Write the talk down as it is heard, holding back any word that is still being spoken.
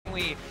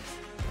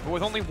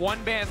with only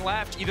one ban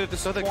left, either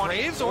the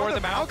Graves or the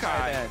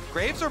Maokai then.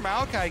 Graves or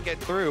Maokai get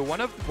through.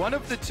 One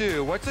of the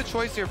two. What's the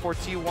choice here for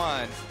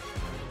T1?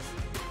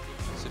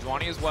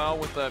 Sejuani as well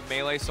with the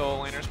melee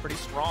solo laners pretty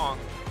strong.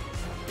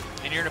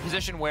 And you're in a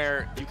position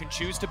where you can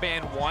choose to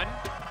ban one,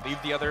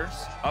 leave the others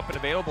up and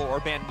available, or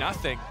ban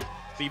nothing,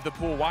 leave the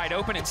pool wide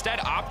open. Instead,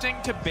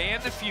 opting to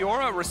ban the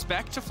Fiora.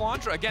 Respect to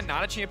Flandre. Again,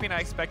 not a champion I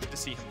expected to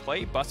see him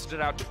play. Busted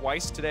it out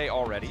twice today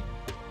already.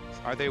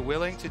 Are they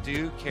willing to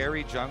do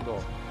carry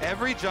jungle?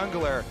 Every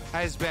jungler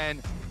has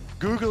been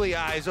googly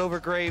eyes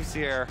over Graves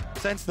here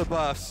since the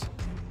buffs.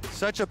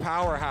 Such a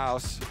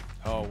powerhouse.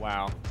 Oh,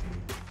 wow.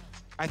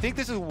 I think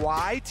this is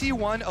why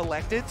T1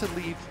 elected to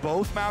leave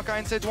both Maokai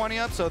and Sejuani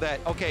up, so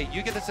that, okay,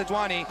 you get the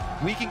Sejuani,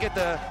 we can get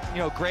the,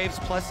 Graves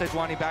plus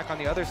Sejuani back on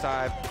the other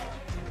side.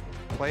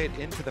 Play it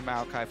into the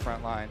Maokai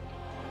front line.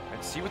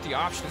 And see what the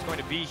option is going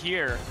to be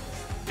here.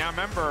 Now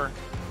remember,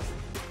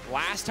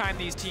 last time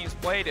these teams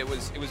played, it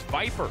was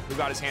Viper who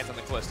got his hands on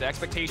the Kalista. The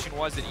expectation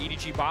was that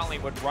EDG bot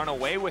lane would run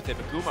away with it,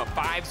 but Guma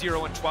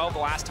 5-0-12 the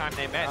last time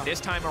they met. This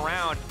time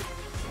around,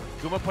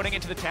 Guma putting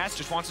it to the test,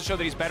 just wants to show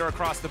that he's better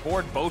across the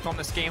board, both on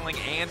the scaling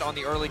and on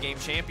the early game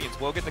champions.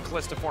 Will get the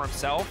Kalista for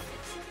himself.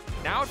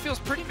 Now it feels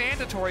pretty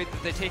mandatory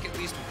that they take at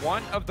least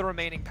one of the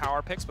remaining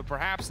power picks, but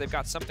perhaps they've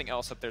got something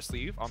else up their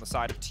sleeve on the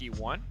side of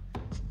T1.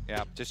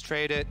 Yeah, just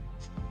trade it.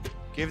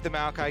 Give the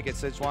Maokai, get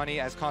Sejuani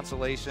as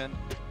consolation.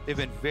 They've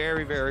been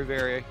very, very,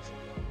 very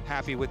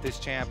happy with this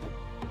champ.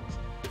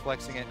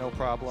 Flexing it, no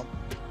problem.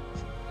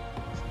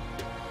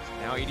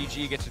 Now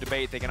EDG gets to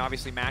debate. They can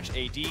obviously match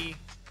AD.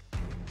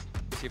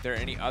 See if there are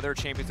any other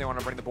champions they want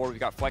to bring to the board. We've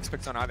got flex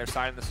picks on either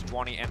side of the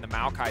Sejuani and the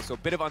Maokai, so a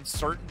bit of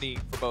uncertainty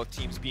for both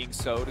teams being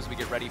sowed as we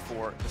get ready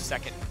for the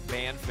second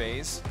ban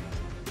phase.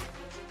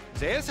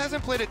 Zeus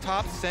hasn't played at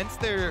top since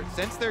their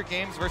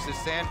games versus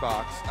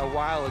Sandbox a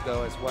while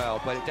ago as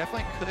well, but it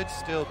definitely could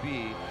still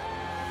be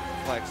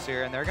flex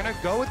here. And they're gonna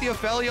go with the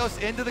Aphelios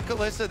into the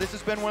Kalista. This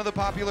has been one of the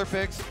popular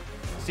picks.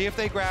 See if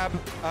they grab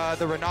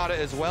the Renata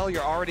as well.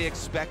 You're already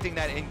expecting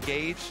that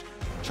engage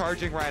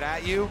charging right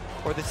at you,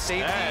 or the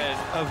safety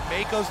of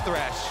Meiko's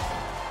Thresh.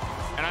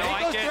 And I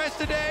Meiko's like it. Thresh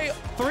today,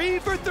 3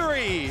 for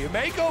 3.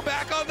 Meiko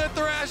back on the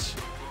Thresh.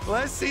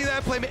 Let's see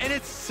that play. And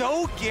it's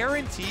so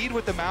guaranteed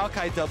with the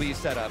Maokai W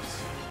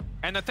setups.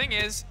 And the thing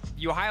is,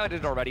 you highlighted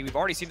it already, we've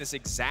already seen this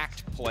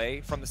exact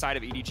play from the side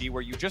of EDG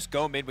where you just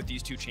go mid with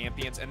these two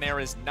champions and there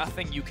is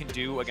nothing you can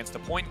do against a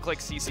point-and-click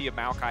CC of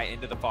Maokai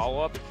into the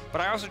follow-up. But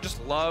I also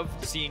just love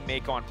seeing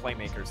Meiko on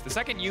playmakers. The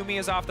second Yuumi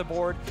is off the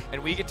board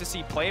and we get to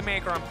see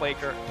playmaker on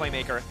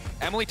playmaker.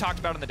 Emily talked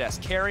about on the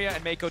desk, Keria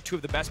and Meiko, two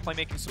of the best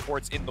playmaking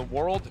supports in the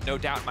world, no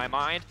doubt in my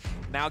mind.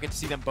 Now get to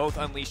see them both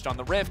unleashed on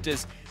the Rift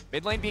as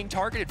mid lane being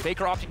targeted,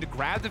 Faker opting to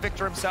grab the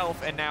Viktor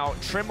himself and now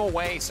trim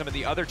away some of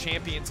the other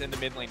champions in the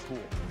mid lane pool.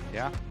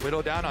 Yeah,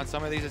 whittle down on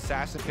some of these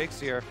assassin picks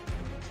here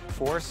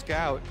for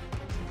Scout.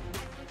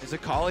 His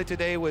Akali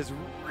today was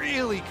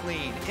really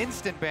clean,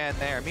 instant ban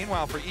there.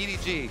 Meanwhile, for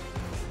EDG,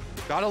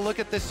 gotta look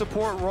at this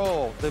support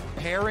role, the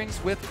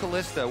pairings with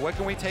Kalista. What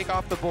can we take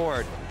off the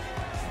board?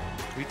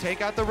 We take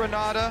out the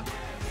Renata.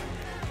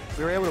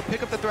 We were able to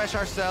pick up the Thresh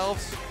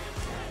ourselves.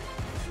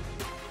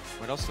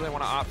 What else do they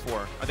want to opt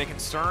for? Are they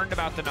concerned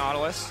about the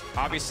Nautilus?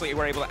 Obviously,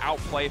 we're able to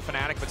outplay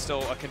Fnatic, but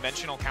still a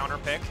conventional counter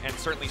pick, and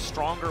certainly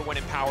stronger when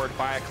empowered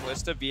by a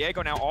Kalista.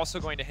 Viego now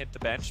also going to hit the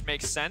bench.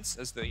 Makes sense,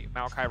 as the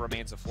Maokai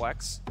remains a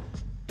flex.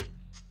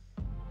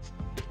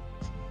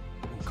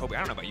 Kobe, I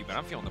don't know about you, but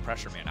I'm feeling the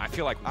pressure, man. I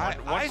feel like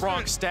one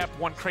wrong step,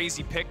 one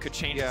crazy pick could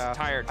change this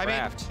entire draft.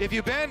 I mean, if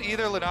you ban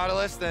either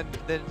Nautilus, then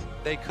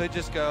they could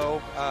just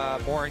go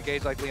more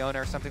engaged like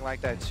Leona or something like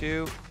that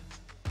too.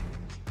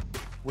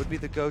 Would be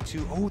the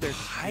go-to. Oh, they're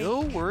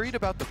still worried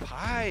about the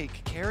Pike.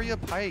 Keria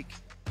Pike.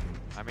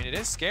 I mean, it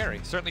is scary.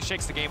 Certainly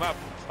shakes the game up.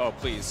 Oh,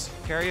 please.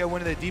 Keria,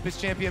 one of the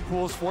deepest champion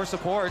pools for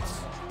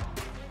supports.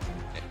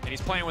 And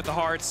he's playing with the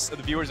hearts of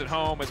the viewers at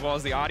home as well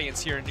as the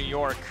audience here in New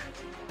York.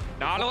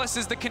 Nautilus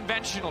is the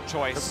conventional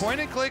choice. The point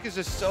and click is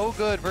just so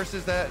good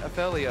versus that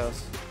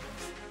Aphelios.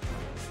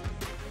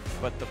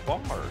 But the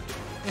Bard.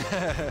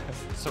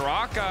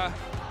 Soraka.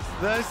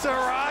 The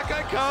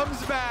Soraka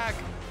comes back.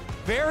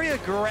 Very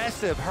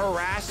aggressive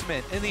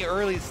harassment in the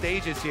early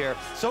stages here.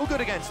 So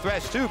good against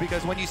Thresh too,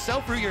 because when you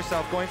self-root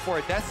yourself going for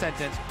a death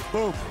sentence,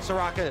 boom,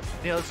 Soraka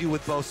nails you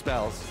with both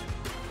spells.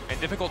 And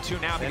difficult too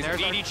now because and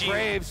there's our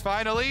Graves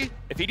finally.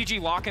 If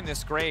EDG lock in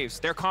this Graves,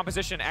 their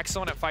composition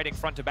excellent at fighting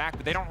front to back,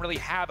 but they don't really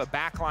have a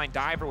backline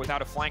diver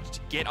without a flank to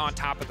get on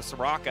top of the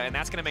Soraka, and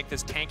that's gonna make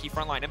this tanky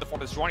front line in the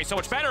form of Sejuani so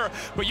much better,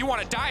 but you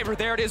want a diver,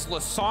 there it is,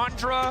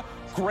 Lissandra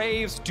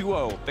Graves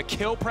duo. The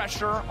kill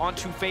pressure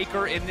onto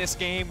Faker in this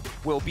game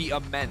will be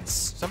immense.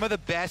 Some of the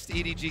best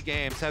EDG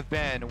games have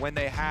been when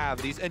they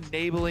have these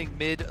enabling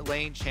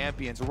mid-lane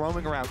champions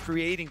roaming around,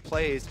 creating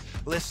plays.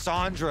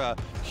 Lissandra,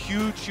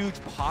 huge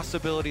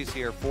possibilities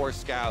here for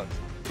Scout.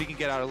 If he can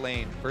get out of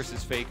lane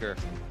versus Faker.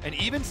 And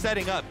even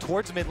setting up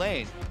towards mid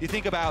lane. You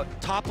think about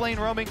top lane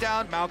roaming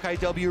down, Maokai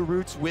W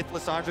roots with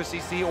Lissandra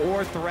CC,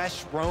 or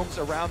Thresh roams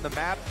around the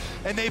map,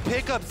 and they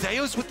pick up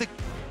Zeus with the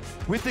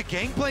with the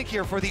Gangplank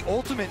here for the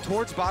ultimate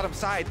towards bottom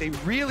side. They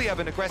really have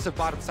an aggressive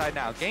bottom side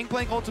now.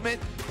 Gangplank ultimate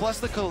plus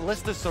the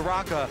Kalista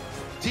Soraka.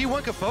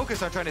 T1 can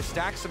focus on trying to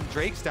stack some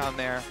Drakes down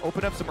there,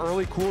 open up some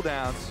early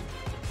cooldowns.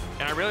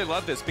 And I really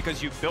love this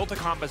because you've built a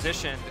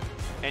composition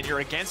and you're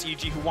against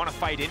EDG who want to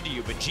fight into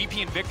you, but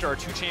GP and Viktor are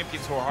two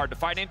champions who are hard to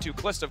fight into.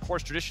 Kalista, of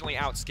course, traditionally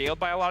outscaled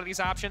by a lot of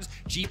these options.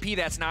 GP,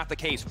 that's not the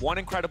case. One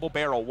incredible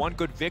barrel, one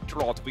good Viktor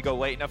ult if we go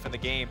late enough in the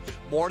game,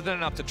 more than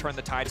enough to turn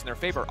the tides in their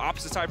favor.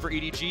 Opposite side for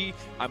EDG,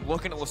 I'm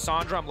looking at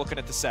Lissandra, I'm looking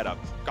at the setup.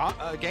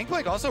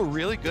 Gangplank also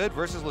really good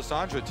versus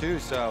Lissandra too,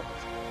 so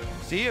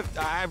see if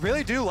I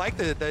really do like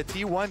the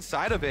T1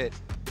 side of it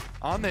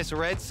on this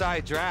red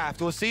side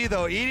draft. We'll see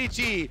though,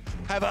 EDG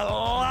have a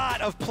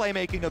lot of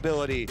playmaking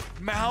ability.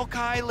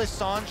 Maokai,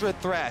 Lissandra,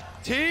 Thresh.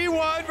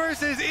 T1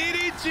 versus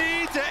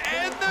EDG to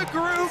end the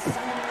group.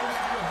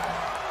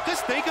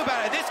 Just think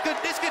about it.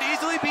 This could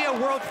easily be a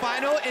world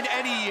final in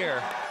any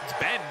year. It's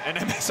been an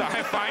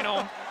MSI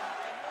final.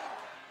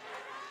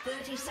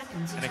 30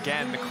 seconds. And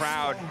again, the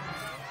crowd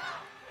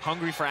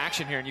hungry for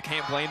action here, and you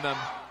can't blame them.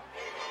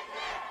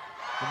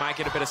 We might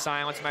get a bit of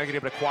silence, might get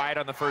a bit of quiet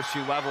on the first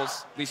few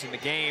levels, at least in the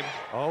game.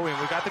 Oh, and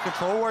we got the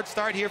control ward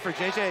start here for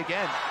JJ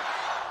again.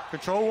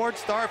 Control ward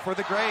start for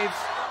the Graves.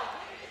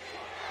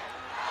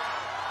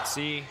 Let's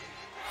see,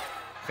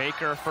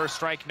 Faker, first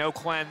strike, no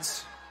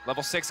cleanse.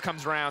 Level 6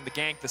 comes around, the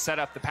gank, the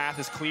setup, the path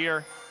is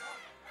clear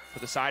for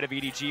the side of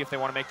EDG if they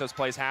want to make those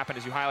plays happen,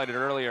 as you highlighted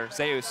earlier.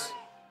 Zeus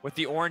with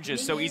the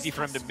oranges, so easy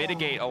for him to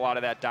mitigate a lot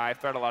of that dive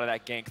threat, a lot of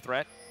that gank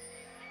threat.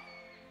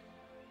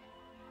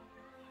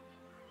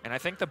 And I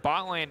think the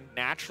bot lane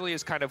naturally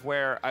is kind of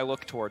where I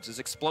look towards. As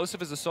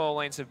explosive as the solo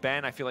lanes have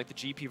been, I feel like the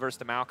GP versus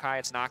the Maokai,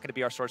 it's not going to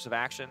be our source of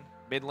action.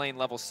 Mid lane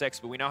level 6,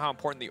 but we know how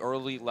important the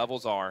early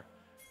levels are.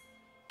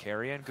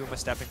 Keria and Guma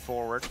stepping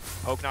forward.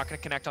 Poke not going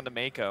to connect onto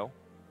Meiko.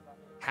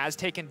 Has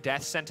taken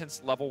death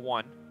sentence level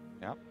 1.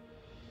 Yep.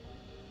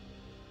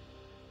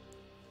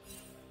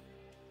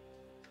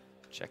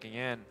 Checking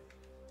in.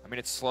 I mean,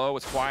 it's slow,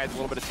 it's quiet, a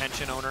little bit of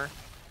tension. Oner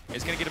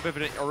is going to get a bit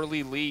of an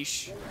early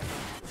leash,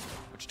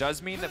 which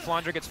does mean that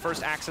Flandre gets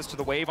first access to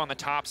the wave on the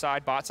top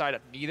side. Bot side,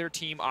 neither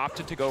team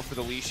opted to go for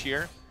the leash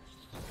here.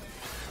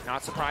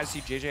 Not surprised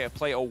to see JJ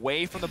play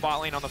away from the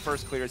bot lane on the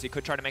first clear, as he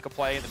could try to make a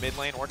play in the mid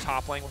lane or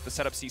top lane with the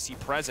setup CC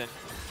present.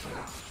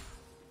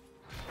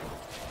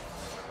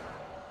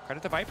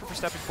 Credit the Viper for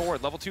stepping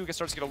forward. Level 2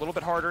 starts to get a little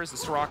bit harder as the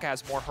Soraka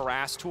has more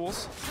harass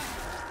tools.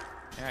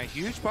 Yeah, a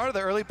huge part of the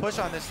early push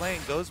on this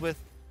lane goes with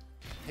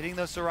hitting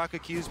those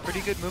Soraka Qs.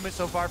 Pretty good movement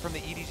so far from the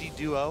EDG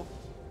duo.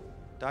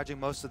 Dodging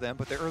most of them,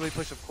 but the early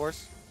push, of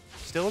course,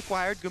 still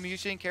acquired.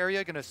 Gumayusi and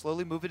Keria going to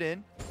slowly move it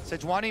in.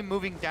 Sejuani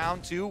moving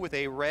down too with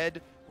a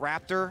red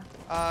Raptor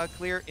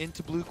clear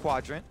into blue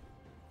quadrant.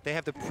 They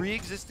have the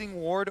pre-existing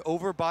ward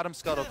over bottom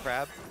Scuttle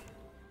Crab.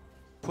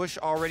 Push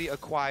already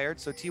acquired,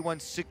 so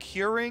T1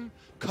 securing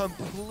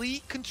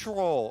complete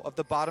control of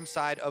the bottom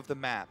side of the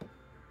map.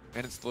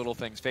 And it's the little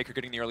things. Faker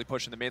getting the early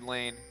push in the mid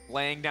lane,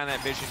 laying down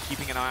that vision,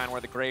 keeping an eye on where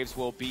the Graves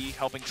will be,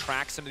 helping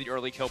track some of the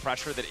early kill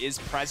pressure that is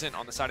present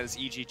on the side of this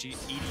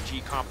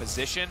EDG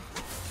composition.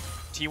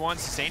 T1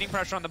 sustaining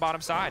pressure on the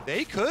bottom side.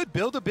 They could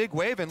build a big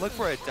wave and look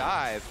for a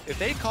dive. If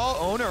they call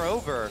Oner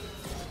over,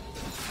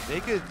 they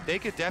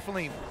could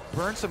definitely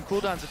burn some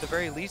cooldowns at the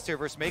very least here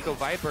versus Meiko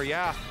Viper.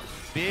 Yeah,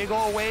 big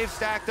old wave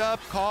stacked up,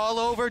 call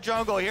over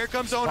jungle. Here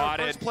comes Oner,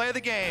 first play of the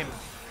game.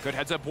 Good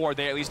heads up ward.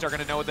 They at least are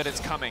going to know that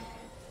it's coming.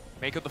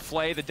 Meiko the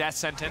flay, the death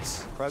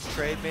sentence. Krug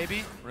trade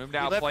maybe. Room to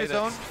outplay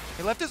this.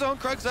 He left his own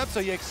Krugs up,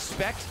 so you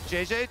expect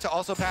JJ to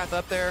also path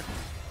up there,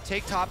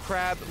 take top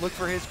crab, look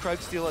for his Krug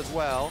steal as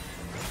well.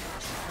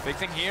 Big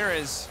thing here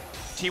is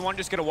T1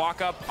 just gonna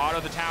walk up,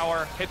 auto the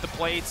tower, hit the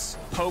plates,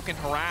 poke and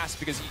harass,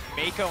 because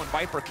Meiko and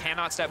Viper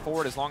cannot step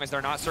forward as long as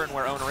they're not certain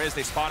where Oner is.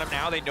 They spot him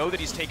now, they know that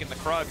he's taken the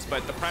Krugs,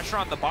 but the pressure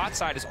on the bot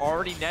side is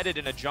already netted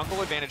in a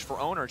jungle advantage for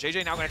Oner.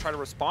 JJ now gonna try to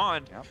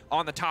respond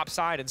on the top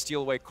side and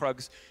steal away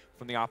Krugs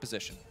from the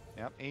opposition.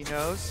 Yep, he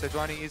knows.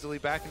 Sejuani easily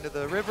back into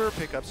the river,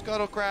 pick up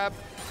Scuttle Crab.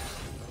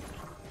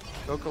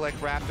 Go collect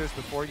Raptors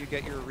before you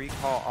get your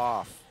recall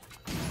off.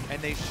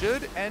 And they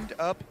should end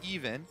up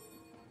even.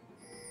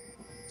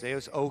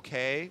 Zeus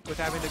okay with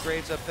having the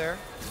Graves up there.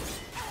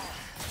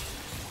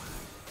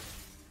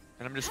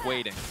 And I'm just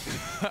waiting.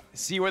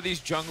 See where these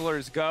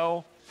junglers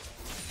go.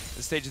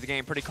 This stage of the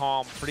game pretty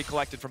calm, pretty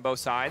collected from both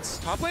sides.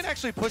 Top lane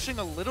actually pushing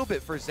a little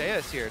bit for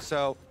Zeus here,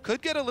 so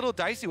could get a little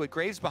dicey with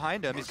Graves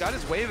behind him. He's got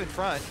his wave in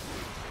front.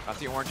 Got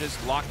the oranges,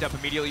 locked up,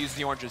 immediately uses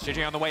the oranges.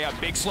 JJ on the way up,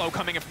 big slow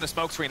coming in from the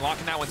smoke screen,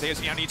 locking that one.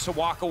 Zeus now needs to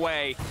walk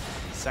away.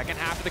 Second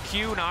half of the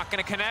queue, not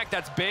gonna connect,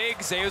 that's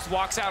big. Zeus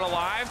walks out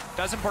alive,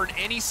 doesn't burn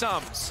any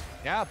sums.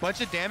 Yeah, a bunch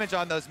of damage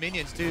on those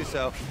minions too,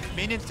 so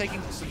minions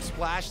taking some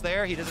splash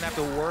there. He doesn't have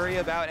to worry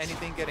about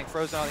anything getting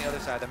frozen on the other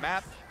side of the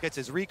map. Gets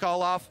his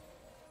recall off.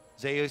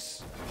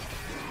 Zeus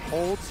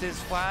holds his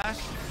flash,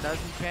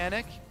 doesn't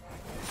panic.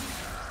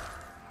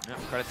 Yeah,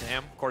 credit to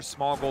him. Of course,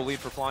 small goal lead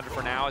for Flandre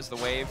for now as the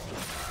wave.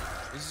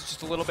 This is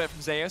just a little bit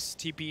from Zeus.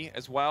 TP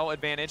as well,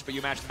 advantage, but you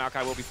imagine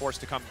Maokai will be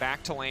forced to come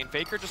back to lane.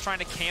 Faker just trying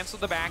to cancel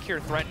the back here,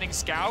 threatening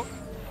Scout.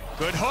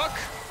 Good hook.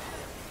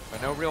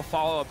 But no real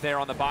follow-up there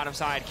on the bottom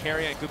side.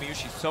 Keria and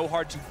Gumayusi so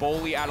hard to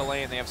bully out of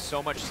lane. They have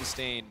so much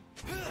sustain.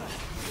 You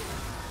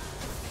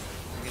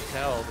can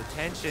tell the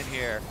tension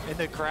here in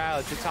the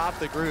crowd to top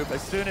the group.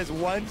 As soon as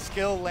one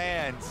skill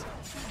lands,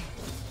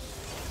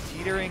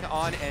 teetering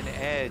on an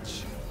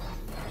edge.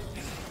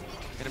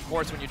 And of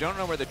course, when you don't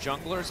know where the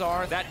junglers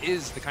are, that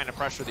is the kind of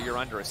pressure that you're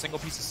under. A single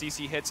piece of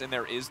CC hits and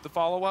there is the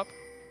follow-up.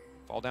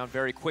 Fall down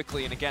very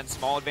quickly, and again,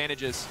 small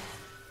advantages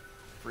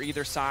for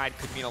either side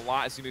could mean a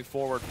lot as we move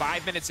forward.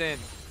 5 minutes in,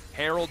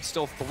 Herald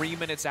still 3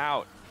 minutes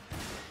out.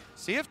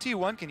 See if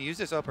T1 can use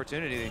this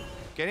opportunity.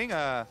 Getting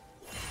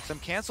some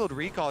canceled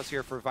recalls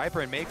here for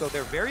Viper and Meiko.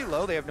 They're very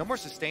low. They have no more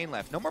sustain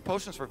left. No more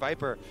potions for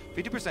Viper.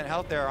 50%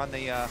 health there on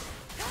the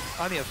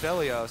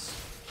Aphelios.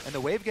 And the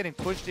wave getting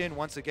pushed in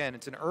once again.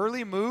 It's an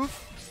early move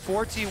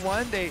for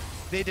T1.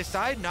 They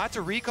decide not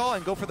to recall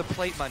and go for the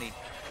plate money.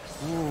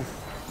 Ooh.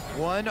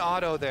 One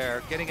auto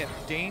there, getting it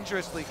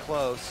dangerously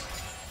close.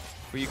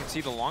 But you can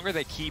see the longer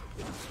they keep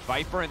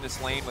Viper in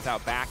this lane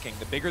without backing,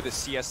 the bigger the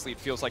CS lead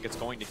feels like it's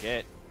going to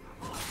get.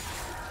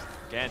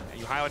 Again,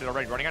 you highlighted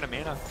already, running out of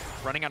mana,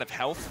 running out of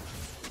health.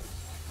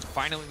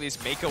 Finally, at least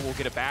Meiko will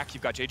get it back.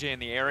 You've got JJ in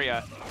the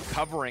area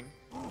covering,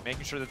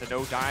 making sure that the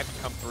no dive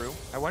can come through.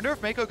 I wonder if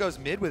Meiko goes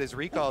mid with his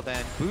recall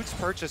then. Boots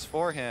purchase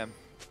for him.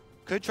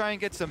 Could try and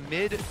get some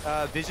mid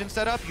vision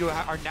set up. You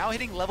are now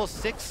hitting level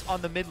 6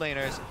 on the mid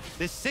laners.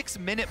 This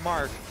 6-minute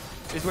mark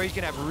is where you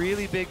can have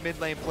really big mid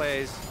lane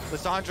plays.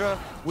 Lissandra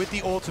with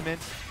the ultimate.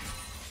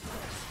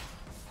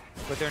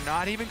 But they're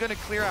not even going to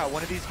clear out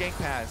one of these gank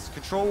paths.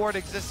 Control ward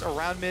exists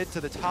around mid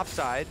to the top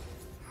side.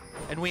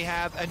 And we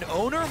have an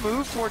Oner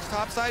move towards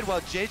top side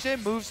while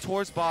JJ moves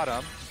towards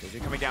bottom.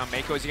 JJ coming down.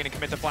 Meiko, is he going to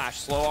commit the flash?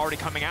 Slow already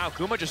coming out.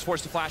 Guma just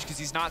forced to flash because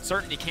he's not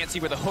certain. He can't see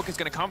where the hook is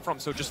going to come from,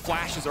 so just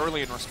flashes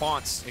early in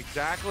response.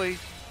 Exactly.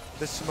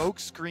 The smoke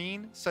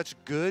screen, such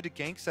good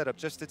gank setup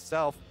just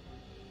itself.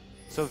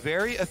 So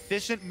very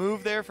efficient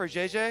move there for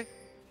JJ.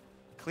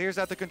 Clears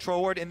out the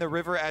control ward in the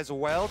river as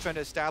well, trying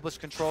to establish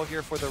control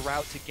here for the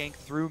route to gank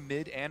through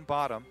mid and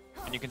bottom.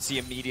 And you can see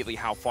immediately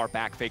how far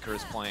back Faker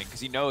is playing, because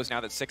he knows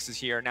now that 6 is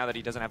here, now that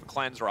he doesn't have a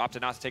cleanse or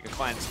opted not to take a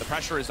cleanse. The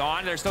pressure is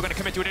on. They're still going to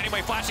commit to it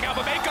anyway. Flashing out,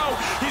 but Meiko,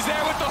 he's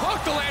there with the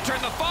hook, the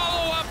lantern, the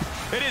follow-up.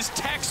 It is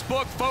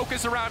textbook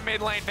focus around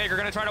mid lane. Faker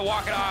going to try to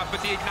walk it off,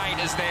 but the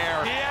ignite is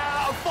there.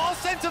 Yeah, a false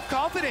sense of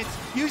confidence.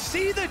 You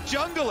see the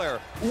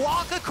jungler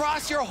walk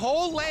across your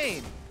whole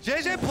lane.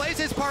 JJ plays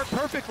his part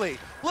perfectly.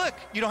 Look,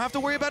 you don't have to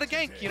worry about a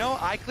gank. You know,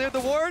 I cleared the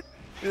ward.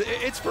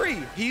 It's free.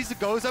 He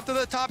goes up to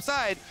the top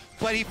side,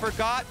 but he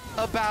forgot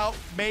about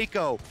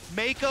Meiko.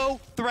 Meiko,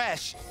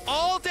 Thresh,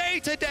 all day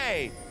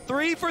today.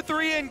 3 for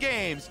 3 in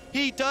games.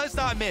 He does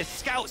not miss.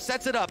 Scout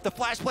sets it up. The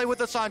flash play with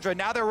Lissandra.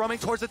 Now they're roaming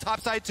towards the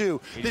top side too.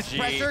 EDG. This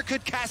pressure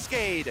could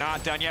cascade.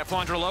 Not done yet.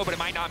 Flandre low, but it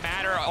might not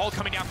matter. All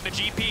coming down from the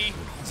GP.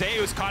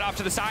 Zeus caught off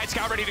to the side.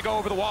 Scout ready to go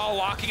over the wall,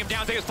 locking him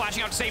down. Zeus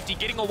flashing out to safety,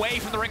 getting away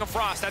from the Ring of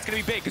Frost. That's going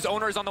to be big because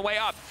Oner is on the way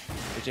up.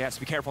 JJ has to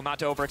be careful not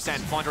to overextend.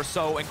 Flandre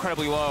so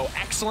incredibly low.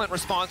 Excellent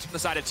response from the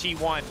side of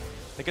T1.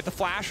 They get the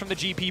flash from the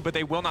GP, but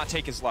they will not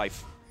take his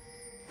life.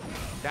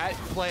 That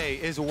play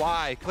is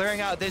why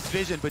clearing out this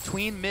vision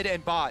between mid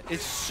and bot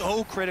is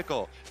so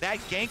critical. That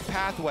gank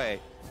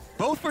pathway,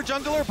 both for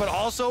jungler, but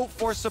also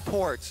for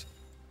support.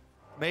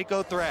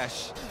 Meiko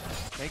Thresh,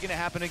 making it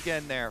happen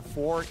again there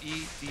for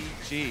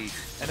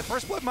EDG. And the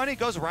first blood money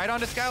goes right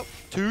onto Scout,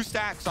 2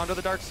 stacks onto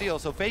the Dark Seal.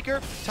 So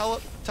Faker,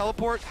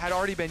 teleport had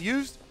already been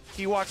used.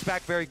 He walks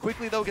back very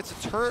quickly though, gets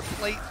a turret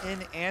plate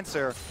in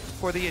answer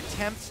for the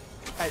attempt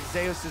at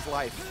Zeus's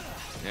life.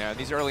 Yeah,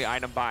 these early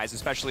item buys,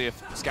 especially if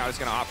Scout is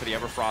going to offer the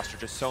Everfrost, are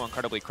just so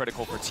incredibly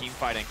critical for team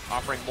fighting.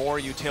 Offering more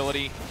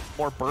utility,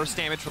 more burst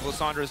damage for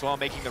Lissandra as well,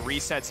 making the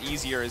resets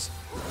easier. As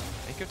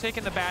they could have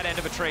taken the bad end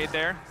of a trade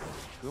there.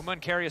 Guma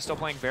and Keria still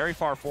playing very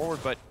far forward,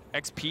 but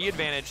XP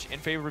advantage in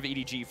favor of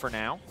EDG for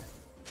now.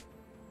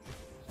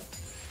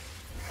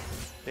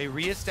 They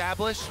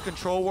reestablish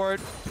control ward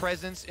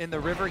presence in the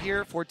river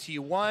here for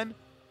T1.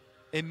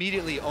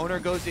 Immediately, Oner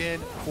goes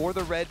in for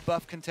the red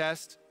buff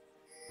contest.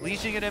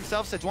 Leashing it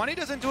himself. Sejuani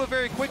doesn't do it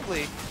very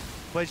quickly,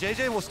 but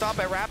JJ will stop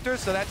at Raptors,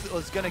 so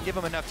that's going to give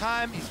him enough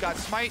time. He's got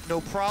Smite,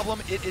 no problem.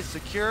 It is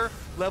secure.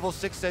 Level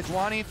 6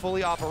 Sejuani,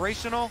 fully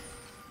operational.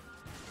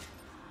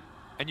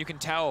 And you can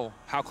tell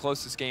how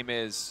close this game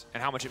is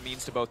and how much it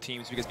means to both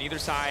teams because neither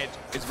side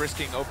is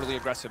risking overly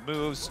aggressive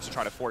moves to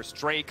try to force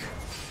Drake.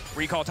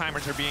 Recall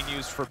timers are being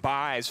used for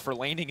buys, for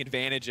laning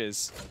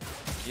advantages.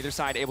 Neither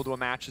side able to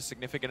match a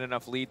significant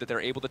enough lead that they're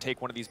able to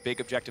take one of these big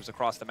objectives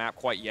across the map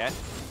quite yet.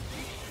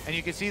 And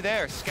you can see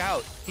there,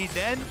 Scout, he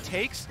then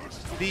takes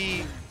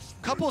the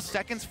couple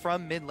seconds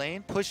from mid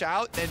lane, push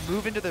out, then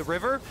move into the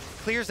river,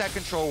 clears that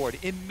control ward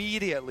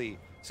immediately.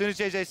 As soon as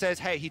JJ says,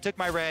 hey, he took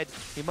my red,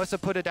 he must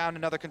have put it down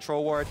another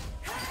control ward.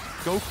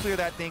 Go clear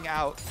that thing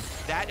out.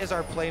 That is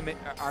our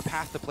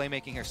path to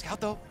playmaking here. Scout,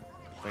 though,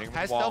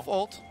 has stealth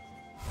ult.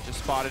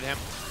 Just spotted him.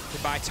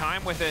 Can buy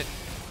time with it.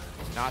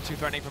 Not too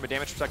threatening from a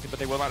damage perspective, but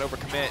they will not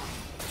overcommit.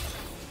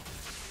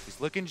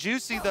 He's looking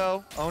juicy,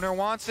 though. Oner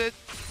wants it.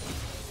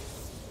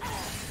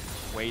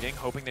 Waiting,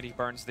 hoping that he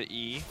burns the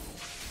E.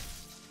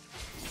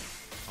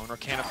 Oner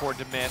can't afford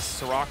to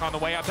miss. Soraka on the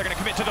way up. They're going to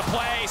commit to the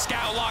play.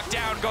 Scout locked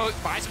down.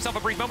 Buys himself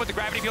a brief moment. The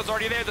gravity field's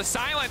already there. The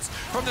silence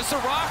from the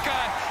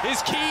Soraka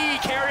is key.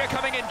 Keria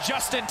coming in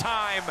just in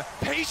time.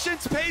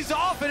 Patience pays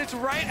off, and it's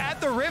right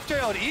at the Rift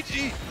Rail.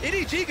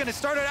 EDG going to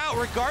start it out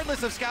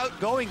regardless of Scout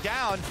going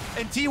down,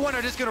 and T1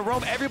 are just going to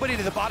roam everybody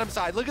to the bottom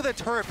side. Look at the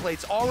turret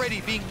plates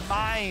already being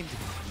mined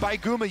by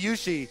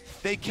Gumayusi.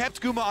 They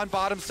kept Guma on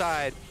bottom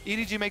side.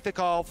 EDG make the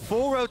call.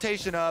 Full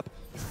rotation up.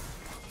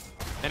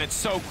 And it's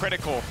so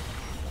critical.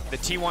 The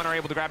T1 are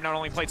able to grab not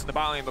only plates in the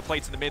bot lane, but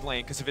plates in the mid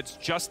lane, because if it's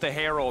just the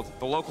Herald,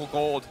 the local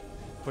gold,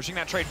 pushing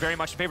that trade very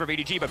much in favor of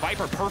EDG, but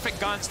Viper, perfect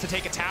guns to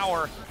take a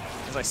tower.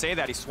 As I say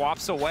that, he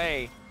swaps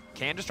away.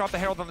 Can just drop the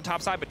Herald on the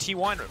top side, but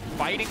T1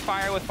 fighting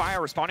fire with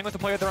fire, responding with a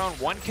play of their own.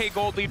 1K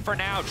gold lead for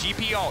now.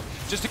 GP ult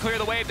just to clear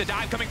the wave. The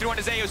dive coming through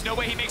onto Zeus. No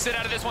way he makes it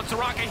out of this one.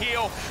 Soraka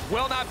heal.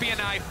 Will not be a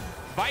knife.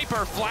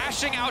 Viper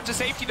flashing out to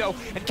safety though,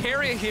 and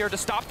Keria here to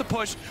stop the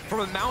push from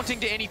amounting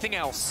to anything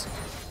else.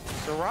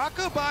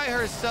 Soraka by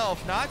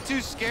herself, not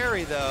too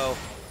scary though.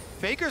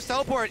 Faker's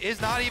teleport is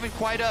not even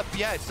quite up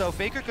yet, so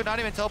Faker could not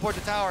even teleport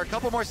to tower. A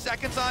couple more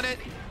seconds on it.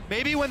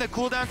 Maybe when the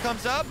cooldown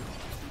comes up.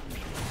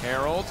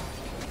 Herald.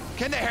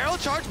 Can the Herald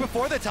charge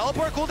before the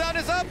teleport cooldown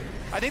is up?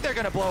 I think they're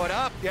gonna blow it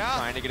up, yeah.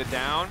 Trying to get it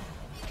down.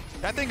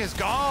 That thing is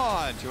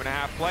gone.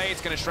 2.5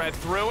 plates, gonna shred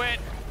through it.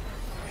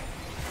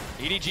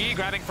 EDG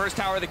grabbing first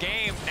tower of the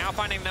game, now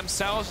finding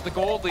themselves the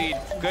gold lead.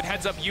 Good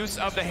heads-up use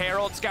of the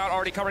Herald. Scout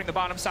already covering the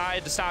bottom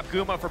side to stop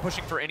Guma for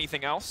pushing for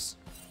anything else.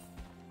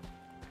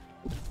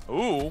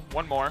 Ooh,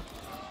 one more.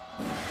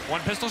 One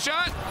pistol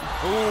shot.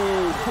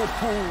 Ooh.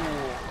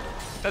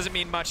 Doesn't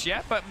mean much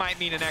yet, but might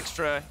mean an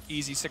extra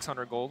easy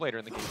 600 gold later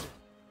in the game.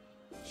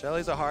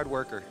 Shelly's a hard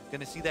worker.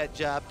 Gonna see that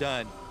job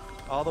done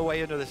all the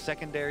way into the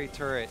secondary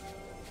turret.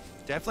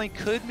 Definitely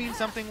could mean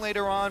something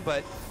later on,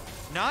 but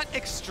not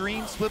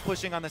extreme split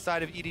pushing on the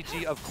side of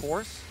EDG, of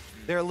course.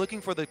 They're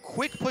looking for the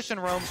quick push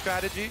and roam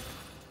strategy.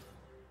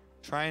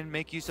 Try and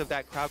make use of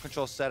that crowd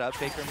control setup.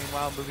 Faker,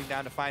 meanwhile, moving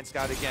down to find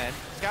Scout again.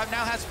 Scout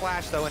now has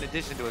Flash, though, in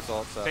addition to his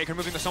ult. So. Faker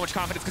moving with so much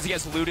confidence because he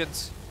has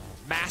Luden's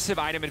massive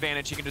item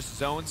advantage. He can just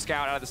zone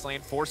Scout out of this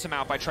lane, force him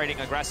out by trading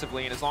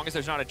aggressively, and as long as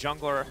there's not a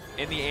jungler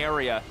in the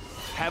area,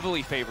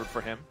 heavily favored for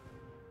him.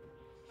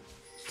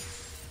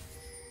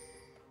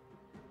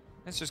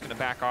 It's just going to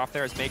back off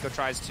there as Meiko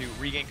tries to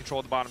regain control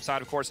of the bottom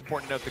side. Of course,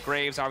 important to note, the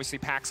Graves obviously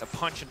packs a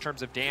punch in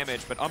terms of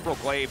damage, but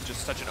Umbral Glaive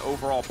just such an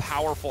overall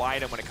powerful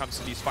item when it comes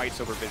to these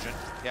fights over vision.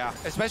 Yeah,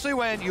 especially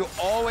when you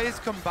always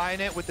combine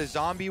it with the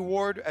zombie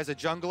ward as a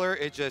jungler.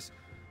 It just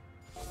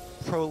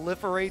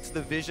proliferates the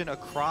vision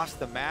across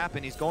the map,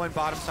 and he's going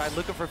bottom side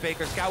looking for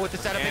Faker. Scout with the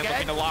setup and again.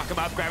 Looking to lock him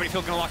up. Gravity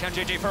Field going to lock down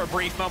JJ for a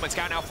brief moment.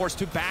 Scout now forced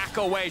to back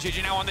away.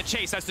 JJ now on the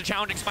chase. That's the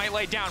challenging smite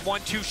laid down.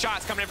 1-2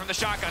 shots coming in from the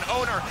shotgun.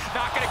 Oner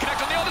not going to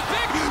connect on the ult is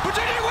big, but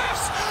JJ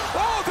whiffs.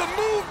 Oh, the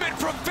movement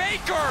from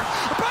Faker.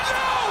 But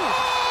no!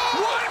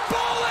 One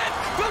bullet,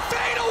 but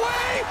fade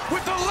away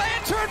with the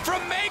lantern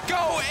from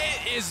Meiko.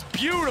 It is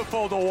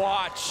beautiful to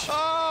watch.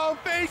 Oh,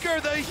 Faker,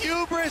 the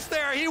hubris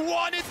there. He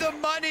wanted the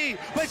money,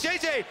 but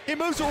JJ, he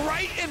moves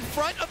right in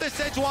front of the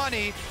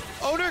Sejuani.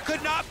 Oner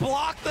could not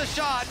block the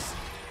shots.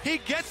 He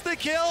gets the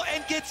kill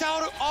and gets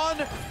out on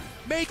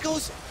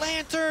Meiko's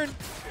lantern.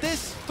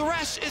 This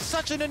Thresh is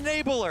such an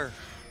enabler.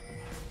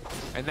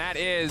 And that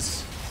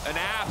is an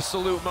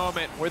absolute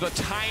moment where the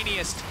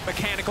tiniest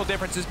mechanical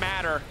differences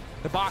matter.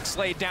 The box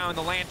laid down,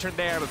 the lantern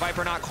there, but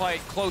Viper not quite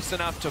close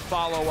enough to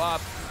follow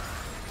up.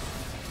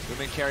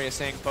 Lumen Keria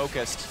staying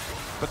focused,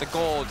 but the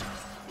gold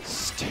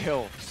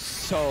still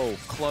so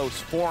close.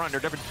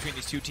 400 difference between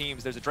these two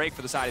teams. There's a Drake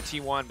for the side of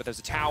T1, but there's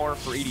a tower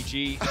for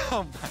EDG.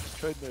 Oh my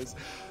goodness.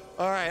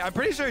 All right, I'm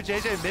pretty sure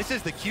JJ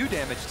misses the Q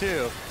damage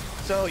too.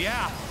 So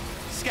yeah,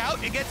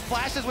 Scout, it gets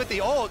flashes with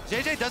the ult.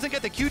 JJ doesn't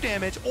get the Q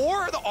damage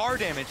or the R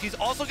damage. He's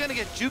also gonna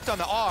get juked on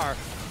the R.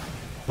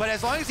 But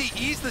as long as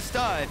he eats the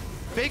stun,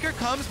 Faker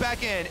comes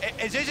back in,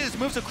 and JJ just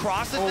moves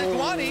across the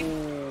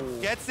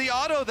Sejuani, gets the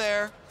auto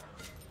there.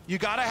 You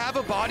gotta have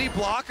a body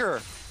blocker.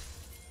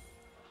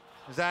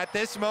 Because at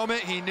this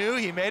moment, he knew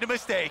he made a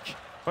mistake.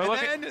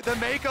 But and then the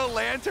Meiko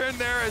lantern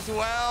there as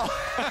well.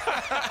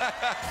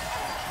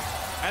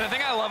 And the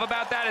thing I love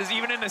about that is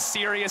even in a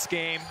serious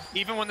game,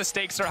 even when the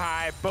stakes are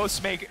high,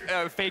 both make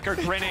Faker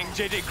grinning,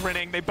 JJ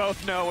grinning, they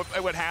both know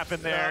what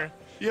happened there.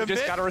 Yeah. You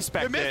just gotta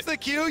respect it. You missed the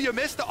Q, you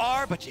missed the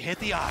R, but you hit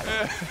the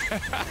I.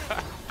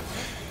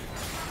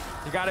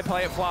 You gotta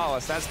play it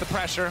flawless. That's the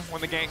pressure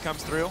when the gank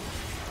comes through.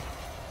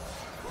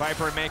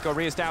 Viper and Meiko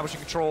reestablishing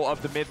control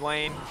of the mid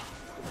lane.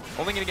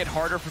 Only gonna get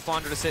harder for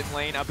Flandre to sit in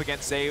lane up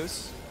against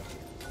Zeus.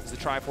 As the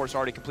Triforce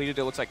already completed,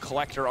 it looks like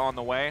Collector on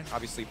the way.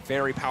 Obviously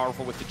very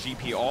powerful with the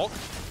GP ult.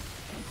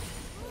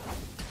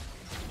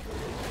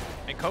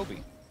 And Kobe.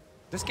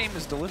 This game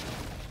is delivered.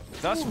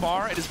 Thus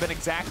far, it has been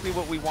exactly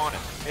what we wanted.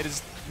 It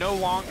is no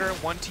longer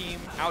one team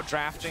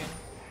out-drafting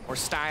or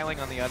styling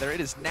on the other.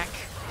 It is neck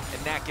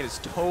and neck. It is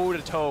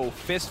toe-to-toe,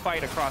 fist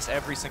fight across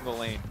every single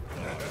lane.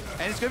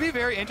 And it's going to be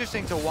very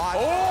interesting to watch.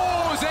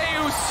 Oh,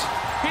 Zeus!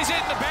 He's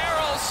hitting the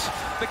barrels.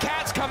 The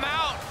cats come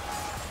out.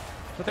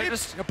 But they're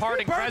just a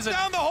parting present.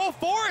 Down the whole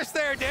forest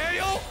there,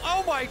 Daniel.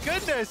 Oh my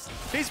goodness.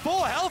 He's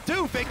full health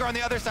too. Faker on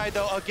the other side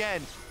though,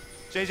 again.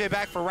 JJ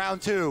back for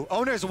round 2.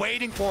 Oner's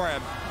waiting for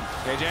him.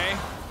 JJ,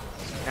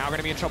 now going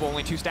to be in trouble.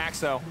 Only 2 stacks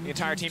though. The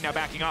entire team now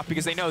backing off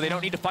because they know they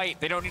don't need to fight.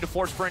 They don't need to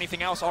force for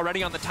anything else.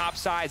 Already on the top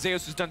side,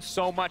 Zeus has done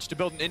so much to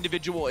build an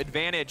individual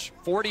advantage.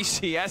 40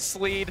 CS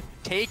lead,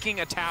 taking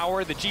a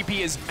tower. The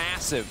GP is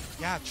massive.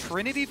 Yeah,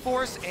 Trinity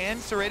Force and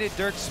Serrated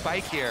Dirk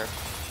spike here.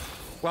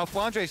 While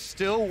Flandre's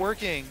still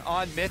working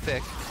on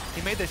Mythic.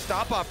 He made the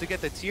stop off to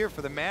get the tier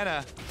for the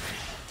mana.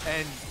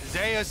 And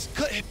Zeus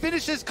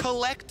finishes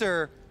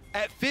Collector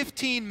at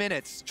 15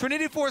 minutes.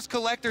 Trinity Force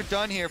Collector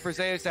done here for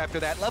Zeus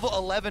after that. Level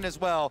 11 as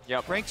well.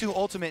 Yep. Rank 2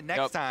 Ultimate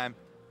next time.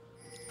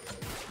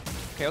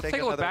 Okay, let's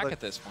take a look back at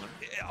this one.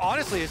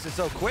 Honestly, this is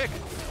so quick.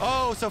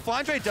 Oh, so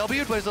Flandre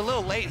W'd, but it's a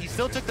little late. He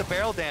still took the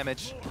barrel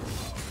damage.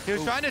 He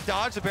was trying to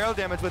dodge the barrel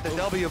damage with the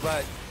W,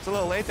 but it's a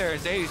little late there, and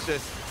Zeus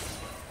just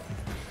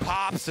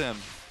pops him.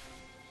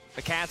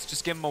 The cats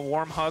just give him a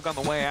warm hug on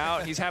the way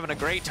out. He's having a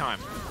great time,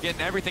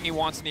 getting everything he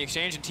wants in the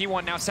exchange. And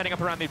T1 now setting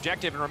up around the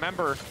objective. And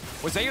remember,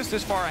 with Zeus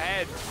this far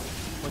ahead,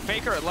 with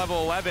Faker at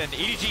level 11,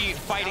 EDG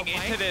fighting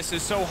into this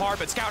is so hard.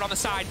 But Scout on the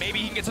side, maybe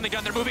he can get something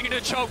done. They're moving into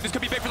a choke. This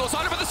could be big for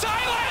Lissandra, but the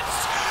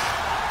silence!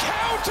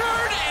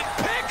 Countered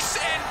in picks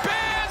and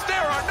bans.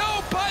 There are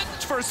no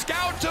buttons for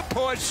Scout to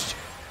push.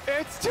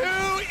 It's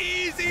too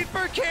easy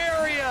for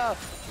Keria.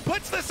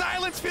 Puts the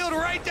silence field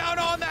right down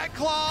on that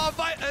claw,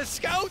 but a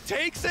Scout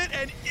takes it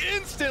and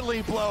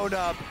instantly blown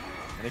up.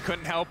 And he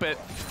couldn't help it.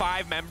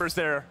 5 members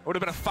there. Would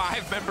have been a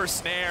 5-member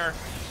snare.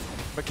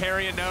 But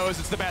Keria knows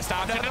it's the best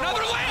option.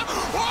 Another lamp!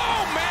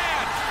 Oh,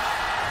 man!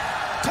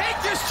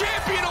 Take this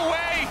champion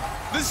away!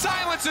 The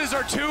silences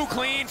are too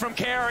clean from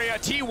Keria.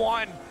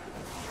 T1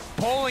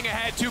 pulling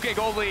ahead, 2K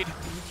gold lead.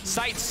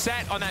 Sights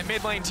set on that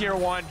mid lane tier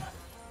 1.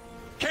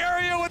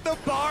 Keria with the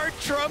Bard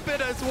trumpet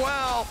as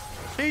well.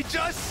 He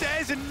just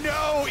says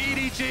no,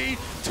 EDG.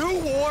 2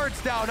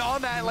 wards down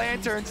on that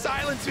lantern.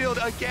 Silence field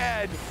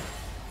again.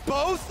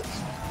 Both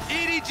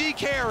EDG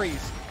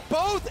carries.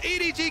 Both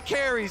EDG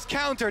carries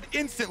countered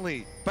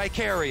instantly by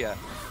Keria.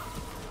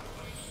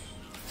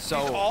 So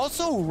he's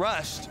also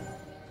rushed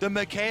the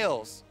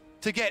Mikhails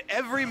to get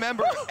every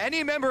member,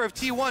 any member of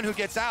T1 who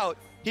gets out,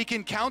 he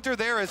can counter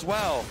there as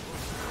well.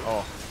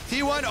 Oh.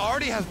 T1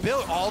 already have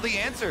built all the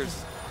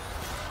answers.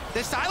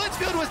 The silence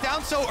field was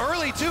down so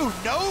early too.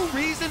 No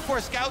reason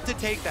for Scout to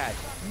take that.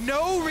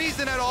 No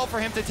reason at all for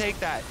him to take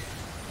that.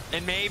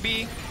 And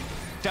maybe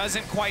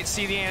doesn't quite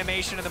see the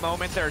animation in the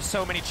moment. There are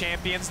so many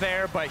champions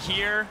there, but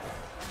here,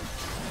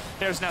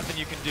 there's nothing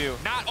you can do.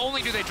 Not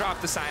only do they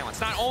drop the silence,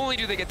 not only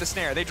do they get the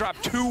snare, they drop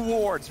 2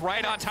 wards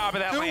right on top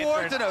of that lantern. 2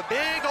 wards and a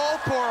big old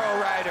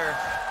Poro rider.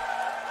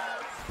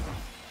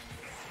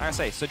 I gotta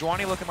say,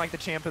 Sejuani looking like the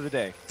champ of the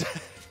day.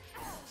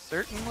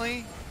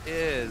 Certainly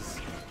is.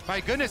 My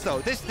goodness, though,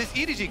 this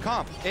EDG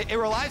comp, it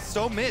relies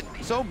so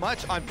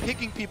much on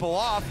picking people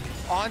off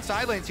on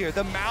side lanes here.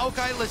 The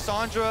Maokai,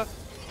 Lissandra,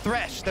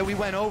 Thresh that we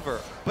went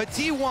over. But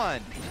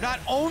T1, not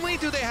only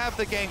do they have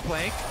the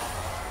Gangplank,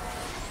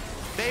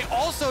 they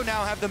also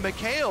now have the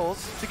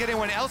Mikhails to get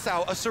anyone else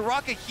out. A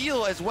Soraka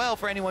heal as well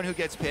for anyone who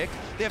gets picked.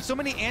 They have so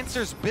many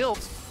answers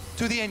built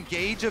to the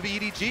engage of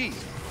EDG.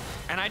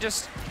 And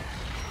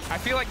I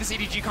feel like this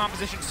EDG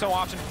composition so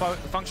often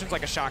functions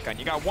like a shotgun.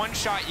 You got one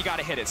shot, you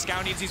gotta hit it.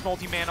 Scout needs these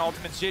multi-man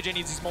ultimates, JJ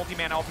needs these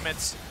multi-man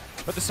ultimates.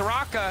 But the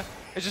Soraka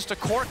is just a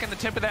cork in the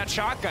tip of that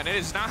shotgun. It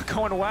is not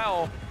going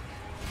well.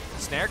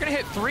 Snare gonna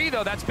hit 3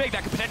 though, that's big.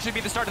 That could potentially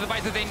be the start of the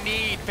fight that they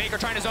need. Faker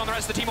trying to zone the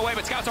rest of the team away,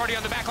 but Scout's already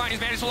on the back line. He's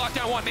managed to lock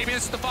down 1. Maybe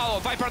this is the follow.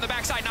 Viper on the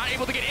backside, not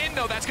able to get in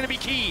though. That's gonna be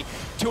key.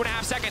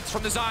 2.5 seconds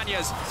from the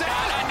Zanyas.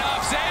 Not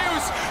enough.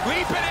 Zeus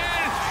leaping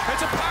in.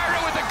 It's a Pyro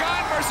with a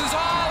gun versus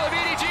all of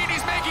EDG. And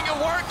he's making it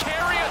work.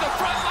 Keria, the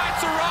frontline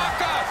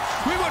Soraka.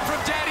 We went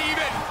from dead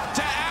even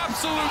to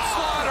absolute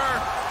slaughter.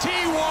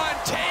 T1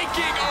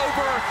 taking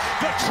over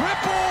the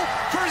triple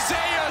for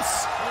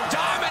Zeus,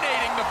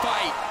 dominating the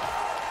fight.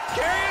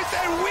 Keria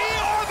said, we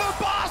are the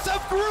boss of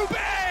Group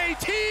A.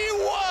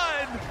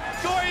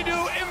 T1 going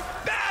to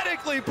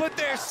emphatically put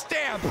their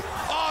stamp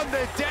on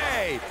the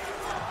day.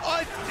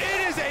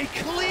 It is a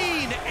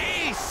clean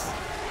ace.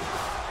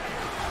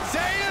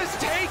 Zeus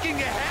taking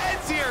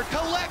heads here.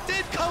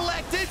 Collected,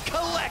 collected,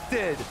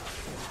 collected.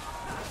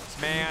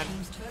 Man,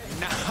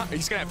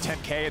 he's going to have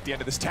 10K at the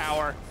end of this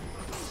tower.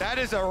 That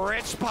is a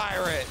rich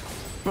pirate.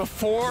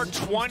 Before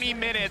 20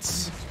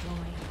 minutes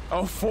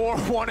of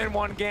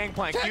 4-1-1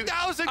 Gangplank.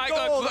 10,000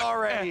 gold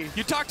already.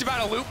 You talked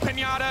about a loop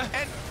pinata,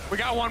 and we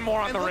got one more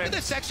on the rim. Look at the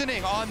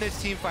sectioning on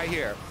this team fight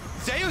here.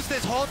 Zeus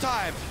this whole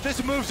time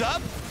just moves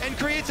up and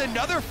creates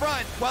another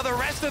front while the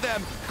rest of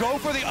them go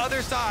for the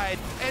other side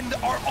and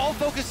are all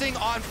focusing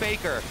on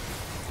Faker.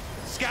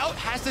 Scout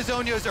has to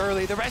zone yours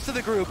early, the rest of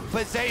the group,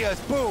 but Zeus,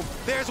 boom,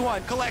 there's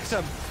one, collects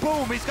him,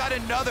 boom, he's got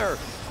another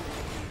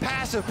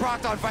passive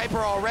procced on Viper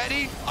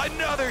already,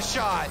 another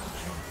shot.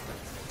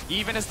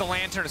 Even as the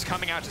Lantern is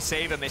coming out to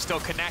save him, they still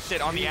connect it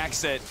on the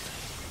exit.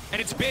 And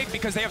it's big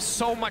because they have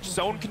so much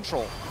zone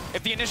control.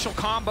 If the initial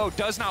combo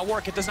does not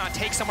work, it does not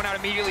take someone out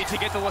immediately to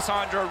get the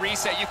Lissandra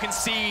reset. You can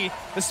see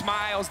the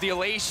smiles, the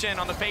elation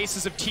on the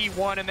faces of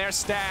T1 and their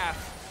staff,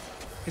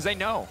 because they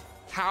know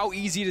how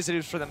easy it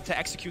is for them to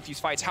execute these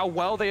fights, how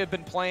well they have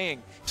been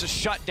playing to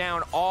shut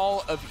down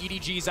all of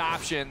EDG's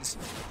options.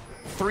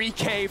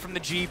 3K from the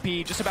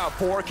GP, just about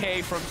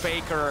 4K from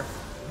Faker.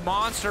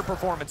 Monster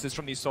performances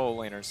from these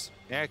solo laners.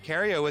 Yeah,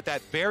 Keria with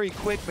that very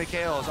quick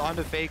Mikhails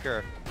onto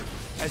Faker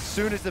as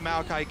soon as the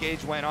Maokai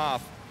gauge went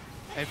off.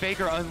 And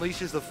Faker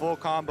unleashes the full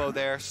combo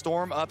there.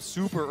 Storm up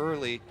super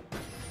early.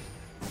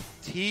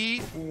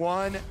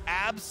 T1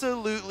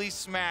 absolutely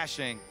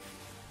smashing.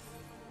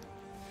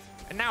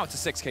 And now it's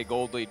a 6K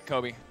gold lead,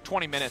 Kobe.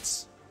 20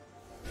 minutes.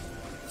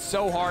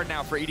 So hard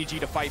now for EDG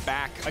to fight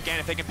back. Again,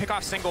 if they can pick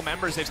off single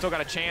members, they've still got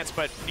a chance,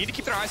 but need to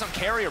keep their eyes on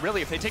Keria,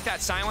 really. If they take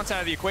that silence out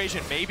of the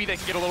equation, maybe they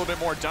can get a little bit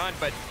more done,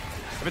 but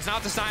if it's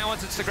not the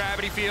silence, it's the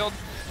gravity field.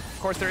 Of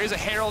course, there is a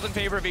Herald in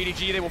favor of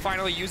EDG. They will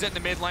finally use it in the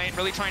mid lane,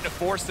 really trying to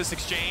force this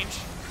exchange.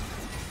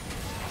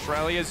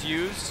 Shrelia's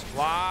used.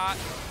 Lot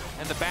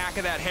in the back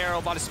of that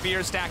Herald. A lot of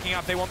spears stacking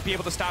up. They won't be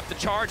able to stop the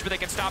charge, but they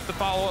can stop the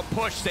follow-up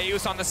push.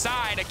 Zeus on the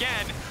side.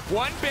 Again,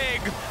 one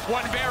big,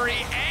 one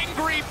very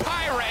angry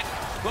pirate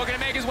looking to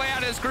make his way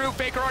out of this group.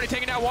 Faker already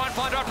taking down one.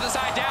 Flandre off to the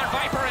side, down.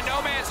 Viper in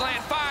no man's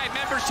land. 5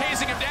 members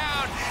chasing him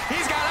down.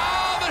 He's got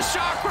all the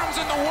chakrams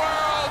in the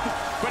world,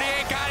 but he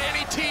ain't got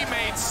any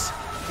teammates.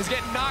 He's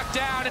getting knocked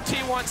down, and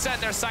T1 setting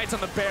their sights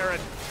on the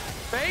Baron.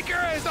 Faker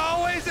has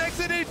always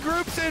exited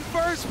groups in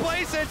first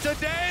place, and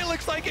today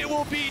looks like it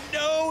will be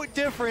no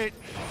different.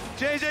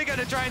 JJ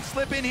gonna try and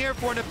slip in here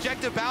for an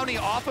objective bounty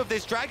off of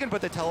this dragon,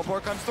 but the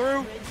teleport comes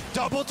through.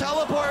 Double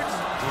teleports.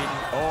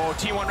 Oh,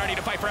 T1 ready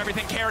to fight for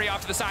everything. Keria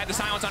off to the side, the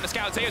silence on the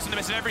scout. Zeus in the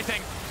midst of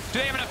everything. Do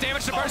they have enough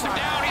damage to burst him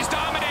down? He's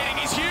dominating,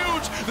 he's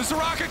huge. The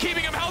Soraka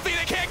keeping him healthy,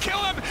 they can't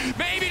kill him.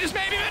 Maybe, just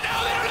maybe, but no,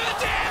 they don't do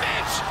the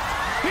damage.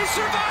 He's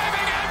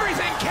surviving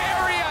everything.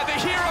 Keria, the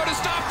hero to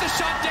stop the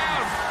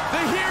shutdown.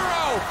 The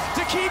hero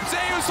to keep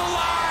Zeus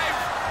alive.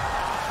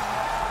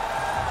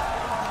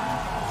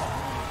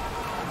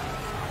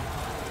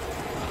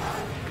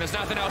 There's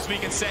nothing else we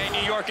can say.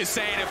 New York is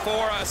saying it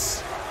for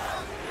us.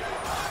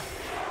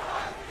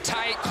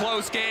 Tight,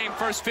 close game,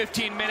 first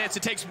 15 minutes.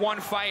 It takes one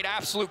fight,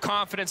 absolute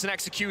confidence and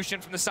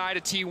execution from the side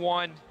of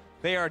T1.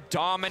 They are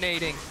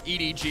dominating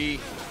EDG.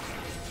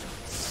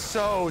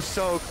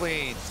 So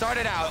clean.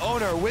 Started out,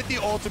 Oner with the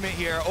ultimate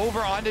here, over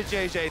onto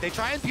JJ. They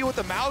try and peel with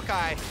the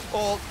Maokai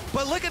ult,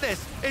 but look at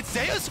this. It's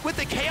Zeus with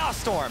the Chaos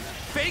Storm.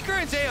 Faker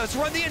and Zeus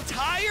run the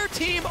entire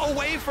team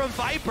away from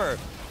Viper.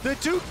 The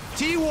two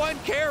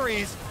T1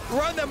 carries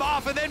run them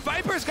off, and then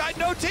Viper's got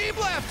no team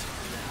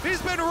left.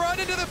 He's been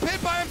running to the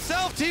pit by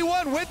himself.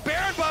 T1 with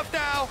Baron buff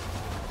now.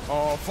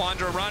 Oh,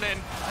 Flandre running.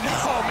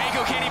 No,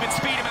 Meiko can't even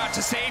speed him out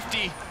to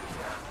safety.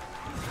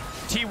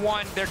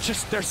 T1,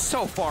 they're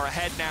so far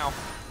ahead now.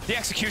 The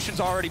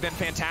execution's already been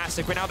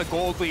fantastic, but now the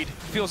gold lead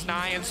feels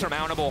nigh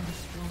insurmountable.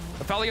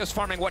 Aphelios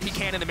farming what he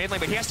can in the mid lane,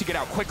 but he has to get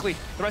out quickly.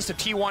 The rest of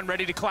T1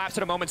 ready to collapse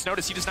at a moment's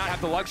notice. He does not have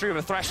the luxury of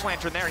a Thresh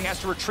Lantern there. He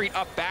has to retreat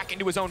up back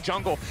into his own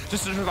jungle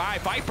just to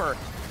survive. Viper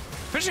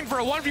fishing for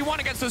a 1v1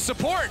 against the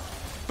support,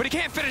 but he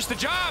can't finish the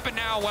job, and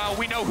now, well,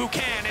 we know who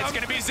can. It's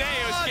gonna be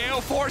Zeus.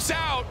 Gale Force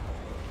out.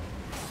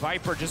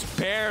 Viper just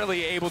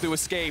barely able to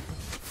escape.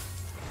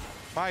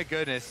 My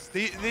goodness,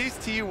 these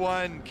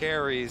T1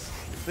 carries,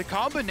 the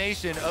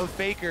combination of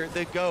Faker,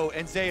 the GOAT,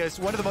 and Zeus,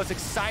 one of the most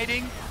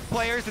exciting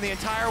players in the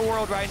entire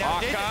world right now.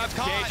 Walk up,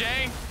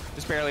 JJ,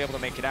 just barely able to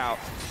make it out.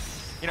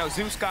 You know,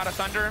 Zeus got a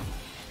Thunder,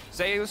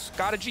 Zeus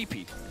got a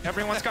GP.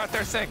 Everyone's got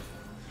their thing.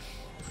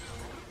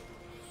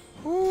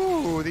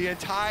 Ooh, the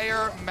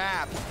entire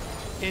map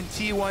in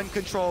T1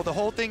 control. The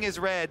whole thing is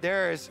red.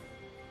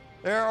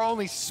 There are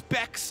only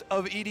specks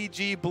of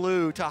EDG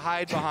blue to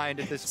hide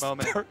behind at this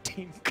moment.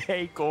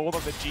 13K gold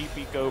on the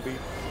GP, Kobe.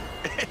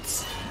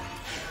 It's...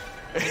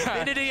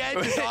 Infinity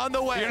Edge is on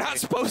the way. You're not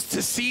supposed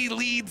to see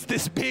leads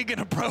this big in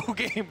a pro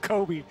game,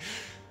 Kobe.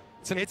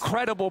 It's an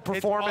incredible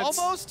performance. It's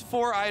almost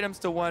 4 items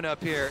to 1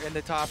 up here in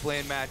the top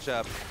lane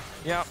matchup.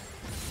 Yep.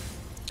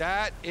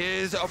 That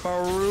is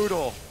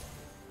brutal.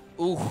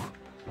 Ooh.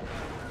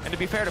 And to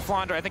be fair to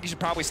Flandre, I think he should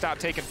probably stop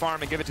taking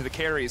farm and give it to the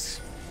carries.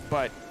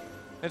 But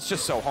it's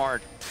just so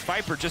hard.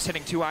 Viper just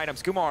hitting 2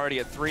 items. Guma already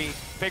at 3.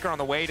 Faker on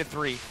the way to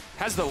 3.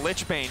 Has the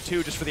Lich Bane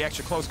too, just for the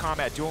extra close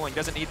combat dueling.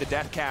 Doesn't need the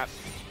death cap.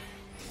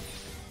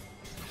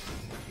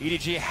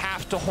 EDG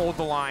have to hold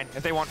the line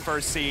if they want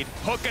first seed.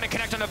 Hook gonna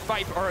connect on the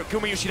fight, or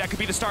Gumayusi, that could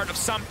be the start of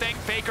something.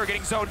 Faker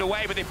getting zoned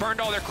away, but they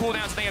burned all their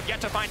cooldowns and they have yet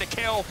to find a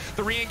kill.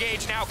 The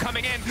re-engage now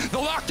coming in.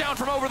 The lockdown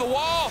from over the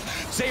wall.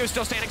 Zeus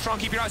still standing strong.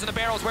 Keep your eyes on the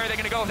barrels. Where are they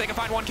gonna go? If they can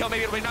find 1 kill,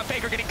 maybe it'll be enough.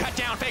 Faker getting cut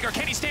down. Faker,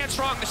 can he stand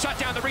strong? The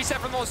shutdown, the reset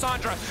from the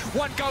Lissandra.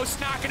 1 ghost,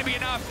 not gonna be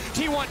enough.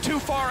 T1 too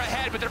far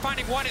ahead, but they're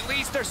finding 1 at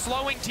least. They're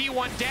slowing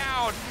T1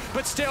 down,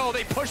 but still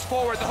they push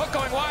forward. The hook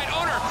going wide.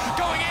 Oner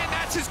going in.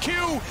 That's his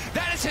cue.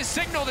 That is his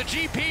signal. The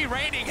GP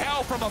raining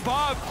hell from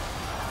above.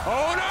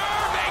 Oner,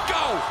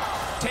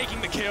 Meiko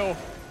taking the kill.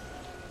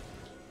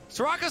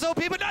 Soraka's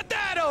OP, but not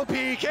that OP.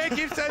 Can't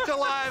keep Sedge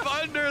alive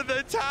under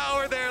the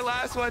tower there.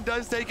 Last one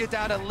does take it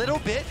down. A little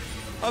bit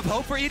of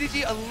hope for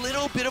EDG, a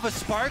little bit of a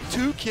spark.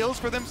 2 kills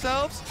for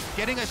themselves.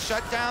 Getting a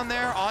shutdown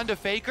there onto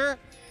Faker.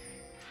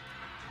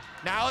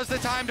 Now is the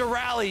time to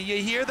rally. You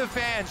hear the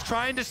fans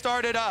trying to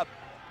start it up.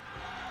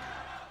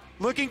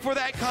 Looking for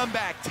that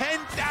comeback.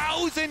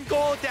 10,000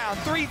 gold down.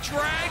 3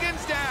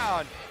 dragons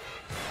down.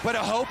 But a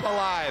hope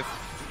alive.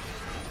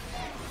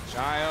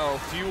 Shio,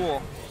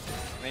 fuel.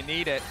 They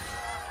need it.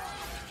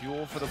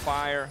 Fuel for the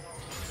fire.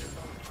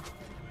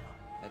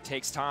 That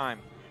takes time.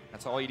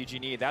 That's all EDG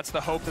need. That's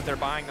the hope that they're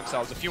buying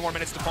themselves. A few more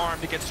minutes to farm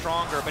to get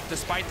stronger, but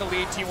despite the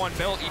lead T1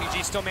 built,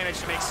 EDG still managed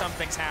to make some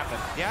things happen.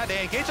 Yeah,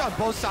 they engage on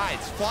both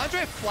sides.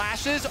 Flandre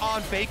flashes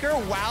on Faker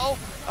while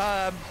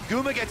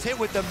Guma gets hit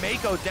with the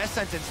Meiko death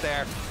sentence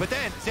there, but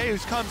then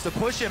Zeus comes to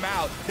push him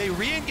out. They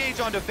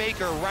re-engage onto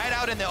Faker right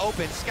out in the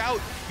open.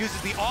 Scout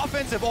uses the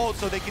offensive ult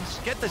so they can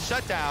get the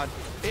shutdown.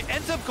 It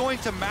ends up going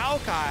to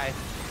Maokai.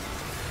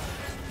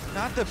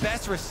 Not the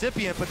best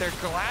recipient, but they're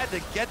glad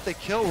to get the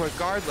kill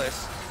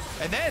regardless.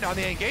 And then on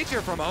the engage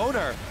here from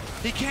Oner,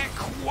 he can't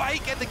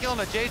quite get the kill on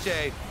a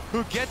JJ,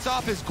 who gets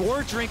off his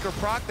gore drinker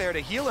proc there to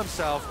heal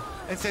himself,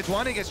 and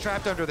Sejuani gets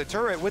trapped under the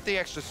turret with the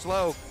extra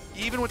slow,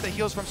 even with the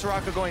heals from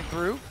Soraka going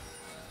through.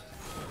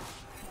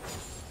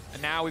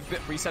 And now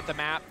we've reset the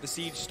map. The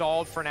siege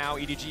stalled for now.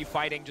 EDG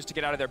fighting just to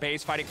get out of their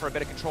base, fighting for a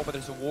bit of control, but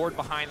there's a ward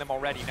behind them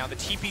already. Now the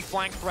TP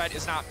flank threat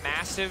is not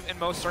massive in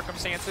most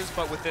circumstances,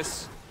 but with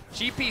this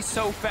GP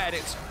so fed,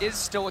 it is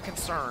still a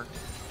concern.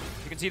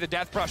 You can see the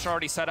death brush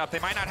already set up. They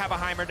might not have a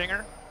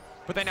Heimerdinger,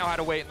 but they know how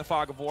to wait in the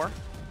fog of war.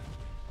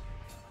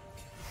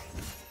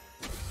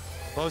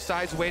 Both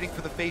sides waiting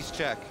for the face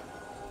check.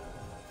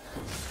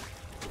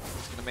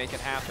 It's gonna make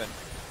it happen.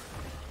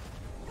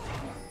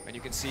 And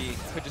you can see, it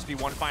could just be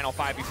one final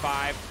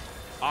 5v5.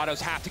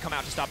 Autos have to come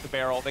out to stop the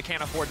barrel. They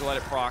can't afford to let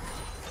it proc.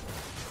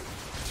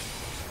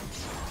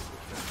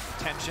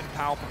 Tension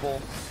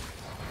palpable.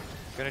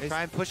 Gonna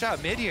try and push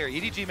out mid here.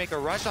 EDG make a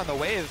rush on the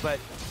wave, but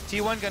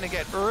T1 gonna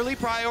get early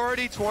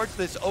priority towards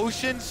this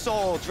Ocean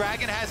Soul.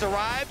 Dragon has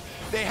arrived.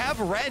 They have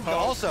Rend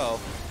also.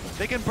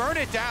 They can burn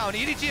it down.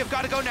 EDG have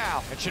got to go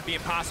now. It should be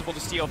impossible to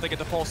steal if they get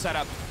the full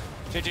setup.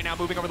 JJ now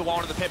moving over the wall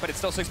into the pit, but it's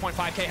still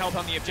 6.5k health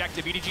on the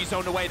objective. EDG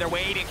zoned away. They're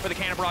waiting for the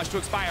cannon barrage to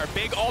expire.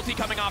 Big ulti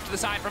coming off to the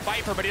side from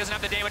Viper, but he doesn't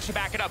have the damage to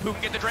back it up. Who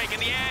can get the Drake in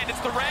the end? It's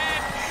the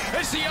Red.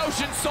 It's the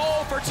Ocean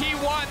Soul for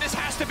T1. This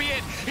has to be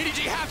it.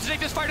 EDG have to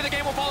take this fight or the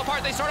game will fall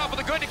apart. They start off with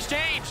a good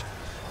exchange.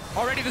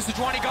 Already the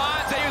Sejuani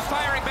gone. Zeus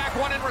firing back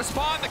one in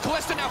respawn. The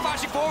Kalista now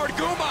flashing forward.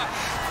 Guma,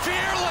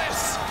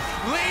 fearless,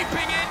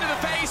 leaping into the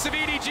face of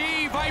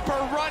EDG.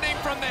 Viper running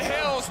from the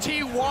hills.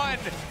 T1.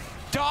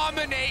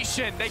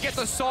 Domination. They get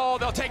the soul.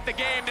 They'll take the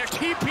game. They're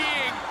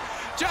TPing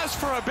just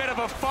for a bit of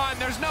a fun.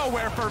 There's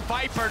nowhere for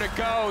Viper to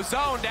go.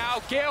 Zoned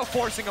out. Gale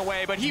forcing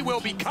away, but he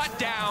will be cut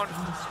down.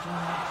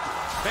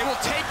 They will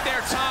take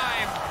their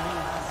time.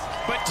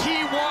 But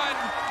T1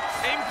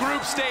 in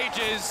group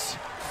stages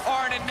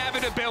are an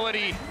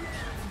inevitability.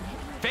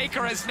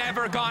 Faker has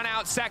never gone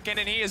out second,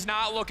 and he is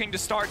not looking to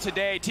start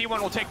today. T1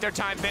 will take their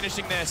time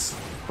finishing this,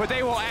 but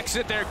they will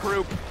exit their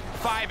group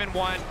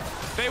 5-1.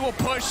 They will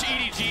push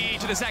EDG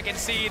to the second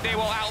seed. They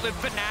will outlive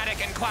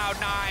Fnatic and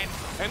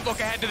Cloud9 and look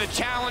ahead to the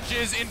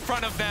challenges in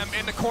front of them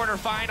in the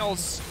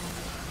quarterfinals.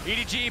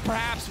 EDG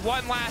perhaps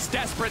one last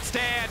desperate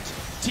stand.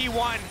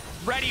 T1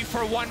 ready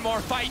for one more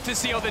fight to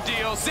seal the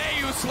deal.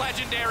 Zeus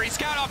legendary.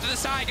 Scout off to the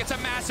side, gets a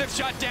massive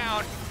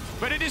shutdown,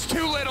 but it is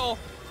too little.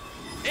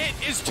 It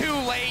is too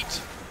late.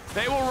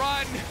 They will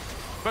run,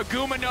 but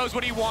Guma knows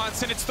what he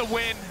wants, and it's the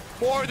win.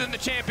 More than the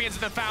champions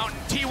in the fountain.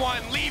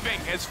 T1 leaving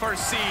his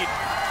first seed.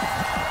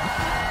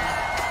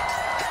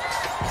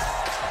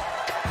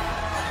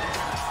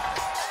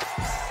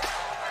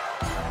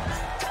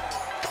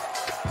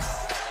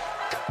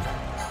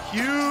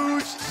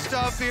 Huge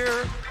stuff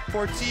here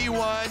for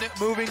T1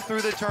 moving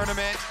through the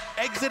tournament,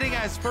 exiting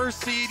as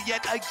first seed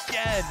yet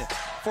again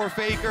for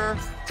Faker.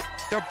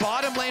 Their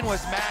bottom lane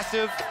was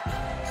massive.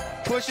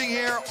 Pushing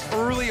here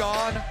early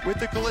on with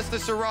the Kalista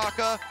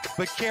Soraka,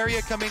 but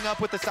Keria coming up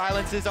with the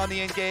silences on the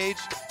engage,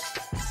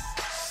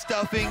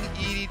 stuffing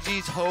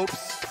EDG's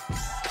hopes.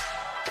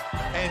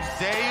 And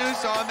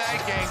Zeus on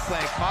that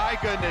Gangplank. My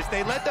goodness,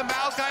 they let the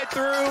Maokai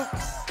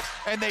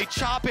through, and they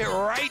chop it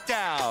right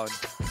down.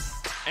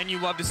 And you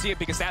love to see it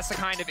because that's the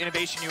kind of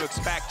innovation you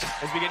expect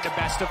as we get into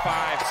best of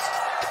fives.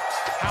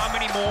 How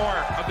many more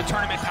of the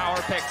tournament power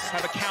picks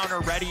have a counter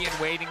ready and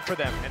waiting for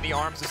them in the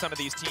arms of some of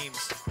these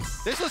teams?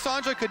 This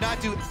Lissandra could not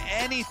do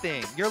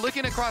anything. You're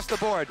looking across the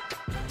board.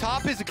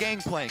 Top is a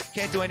Gangplank.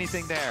 Can't do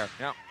anything there.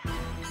 Yeah.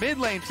 Mid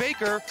lane,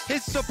 Faker,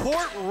 his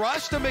support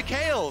rushed to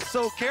Mikhail's.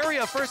 So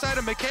Keria, first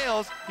item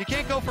Mikhail's, you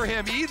can't go for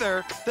him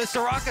either. The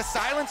Soraka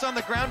silence on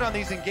the ground on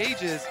these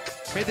engages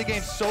made the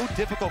game so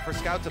difficult for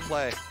Scout to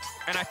play.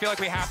 And I feel like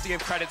we have to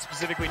give credit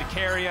specifically to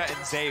Keria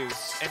and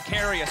Zeus. And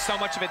Keria, so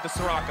much of it the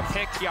Soraka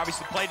pick. He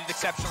obviously played it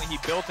exceptionally. He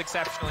built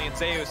exceptionally. And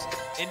Zeus,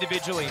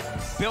 individually,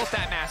 built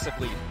that massive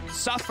lead.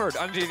 Suffered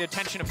under the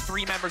attention of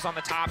 3 members on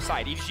the top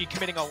side. EDG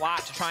committing a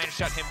lot to try and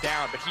shut him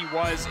down. But he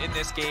was, in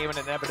this game, an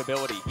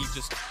inevitability. He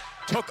just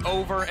took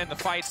over in the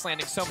fights,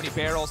 landing so many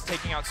barrels,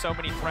 taking out so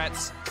many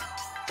threats.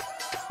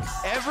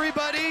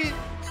 Everybody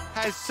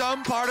has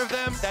some part of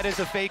them that is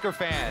a Faker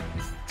fan.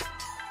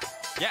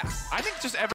 Yeah, I think just every